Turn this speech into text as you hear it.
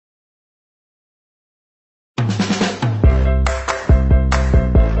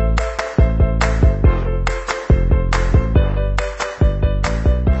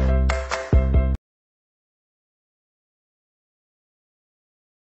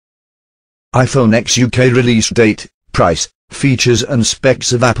iPhone X UK release date, price, features and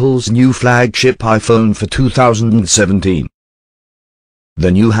specs of Apple's new flagship iPhone for 2017.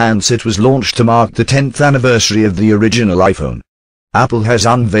 The new handset was launched to mark the 10th anniversary of the original iPhone. Apple has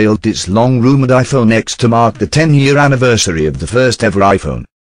unveiled its long-rumored iPhone X to mark the 10-year anniversary of the first ever iPhone.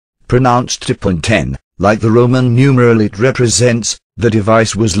 Pronounced 10, like the Roman numeral it represents, the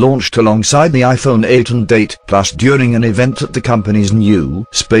device was launched alongside the iPhone 8 and 8 Plus during an event at the company's new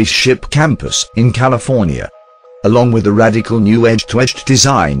Spaceship campus in California. Along with the radical new edge-to-edge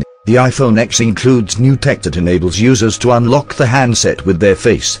design, the iPhone X includes new tech that enables users to unlock the handset with their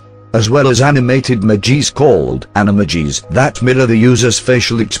face, as well as animated emojis called animojis that mirror the user's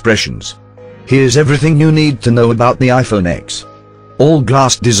facial expressions. Here's everything you need to know about the iPhone X. All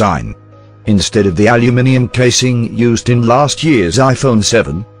glass design. Instead of the aluminium casing used in last year's iPhone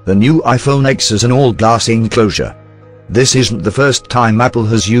 7, the new iPhone X has an all-glass enclosure. This isn't the first time Apple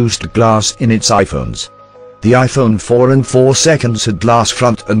has used glass in its iPhones. The iPhone 4 and 4 seconds had glass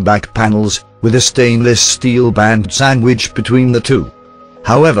front and back panels, with a stainless steel band sandwiched between the two.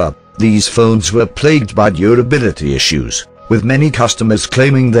 However, these phones were plagued by durability issues, with many customers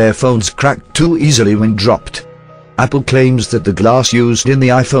claiming their phones cracked too easily when dropped. Apple claims that the glass used in the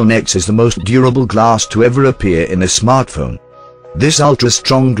iPhone X is the most durable glass to ever appear in a smartphone. This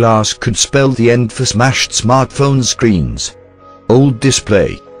ultra-strong glass could spell the end for smashed smartphone screens. OLED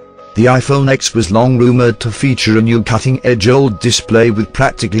display. The iPhone X was long rumored to feature a new cutting-edge OLED display with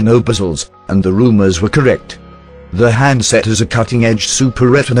practically no bezels, and the rumors were correct. The handset has a cutting-edge Super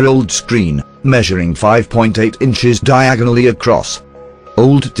Retina OLED screen, measuring 5.8 inches diagonally across.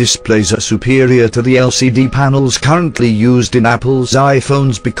 OLED displays are superior to the LCD panels currently used in Apple's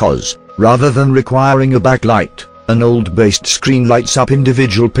iPhones because, rather than requiring a backlight, an OLED-based screen lights up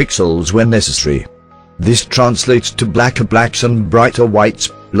individual pixels when necessary. This translates to blacker blacks and brighter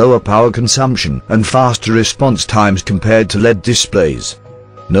whites, lower power consumption and faster response times compared to LED displays.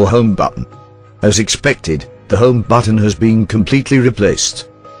 No home button. As expected, the home button has been completely replaced.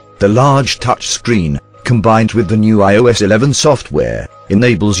 The large touch screen, combined with the new iOS 11 software,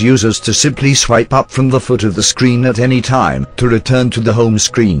 enables users to simply swipe up from the foot of the screen at any time to return to the home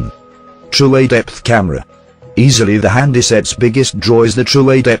screen. True A-depth camera. Easily the handset's biggest draw is the True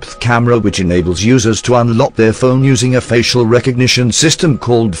A-depth camera, which enables users to unlock their phone using a facial recognition system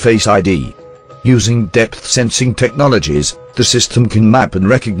called Face ID. Using depth sensing technologies, the system can map and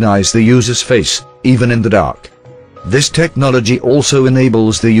recognize the user's face, even in the dark. This technology also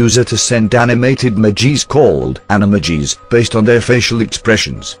enables the user to send animated emojis called animojis based on their facial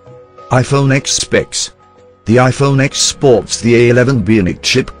expressions. iPhone X specs. The iPhone X sports the A11 Bionic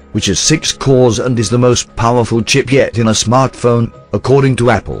chip, which has 6 cores and is the most powerful chip yet in a smartphone, according to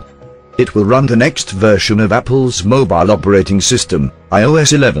Apple. It will run the next version of Apple's mobile operating system,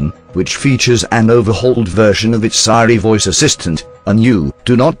 iOS 11, which features an overhauled version of its Siri voice assistant, a new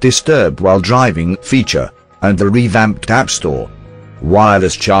Do Not Disturb While Driving feature, and the revamped App Store.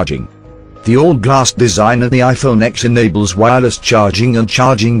 Wireless charging. The all-glass design of the iPhone X enables wireless charging, and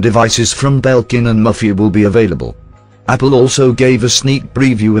charging devices from Belkin and Muffy will be available. Apple also gave a sneak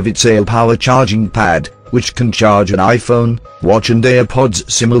preview of its AirPower charging pad, which can charge an iPhone, watch and AirPods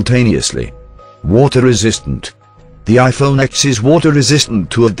simultaneously. Water resistant. The iPhone X is water resistant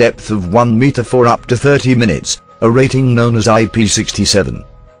to a depth of 1 meter for up to 30 minutes, a rating known as IP67.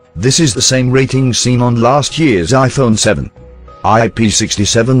 This is the same rating seen on last year's iPhone 7.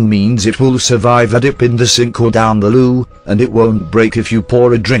 IP67 means it will survive a dip in the sink or down the loo, and it won't break if you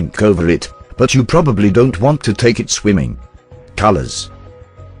pour a drink over it, but you probably don't want to take it swimming. Colors.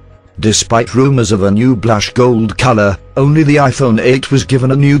 Despite rumors of a new blush gold color, only the iPhone 8 was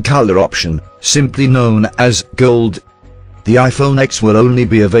given a new color option, simply known as gold. The iPhone X will only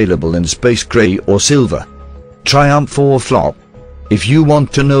be available in space gray or silver. Triumph or flop. If you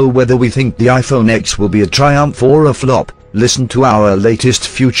want to know whether we think the iPhone X will be a triumph or a flop, listen to our latest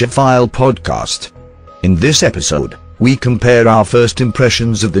Future File podcast. In this episode, we compare our first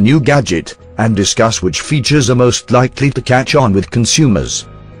impressions of the new gadget, and discuss which features are most likely to catch on with consumers.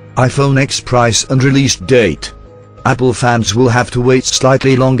 iPhone X price and release date. Apple fans will have to wait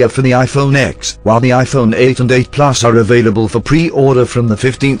slightly longer for the iPhone X. While the iPhone 8 and 8 Plus are available for pre-order from the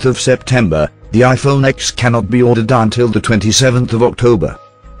 15th of September, the iPhone X cannot be ordered until the 27th of October.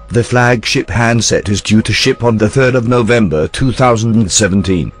 The flagship handset is due to ship on the 3rd of November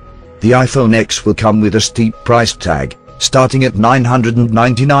 2017. The iPhone X will come with a steep price tag, starting at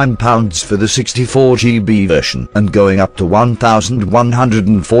 £999 for the 64GB version and going up to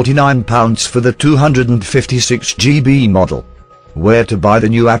 £1,149 for the 256GB model. Where to buy the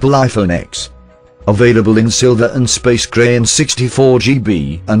new Apple iPhone X? Available in silver and space grey and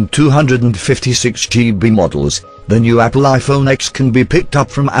 64GB and 256GB models, the new Apple iPhone X can be picked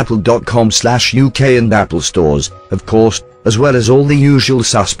up from apple.com/UK and Apple stores, of course, as well as all the usual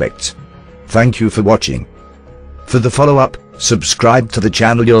suspects. Thank you for watching. For the follow-up, subscribe to the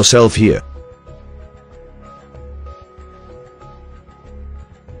channel yourself here.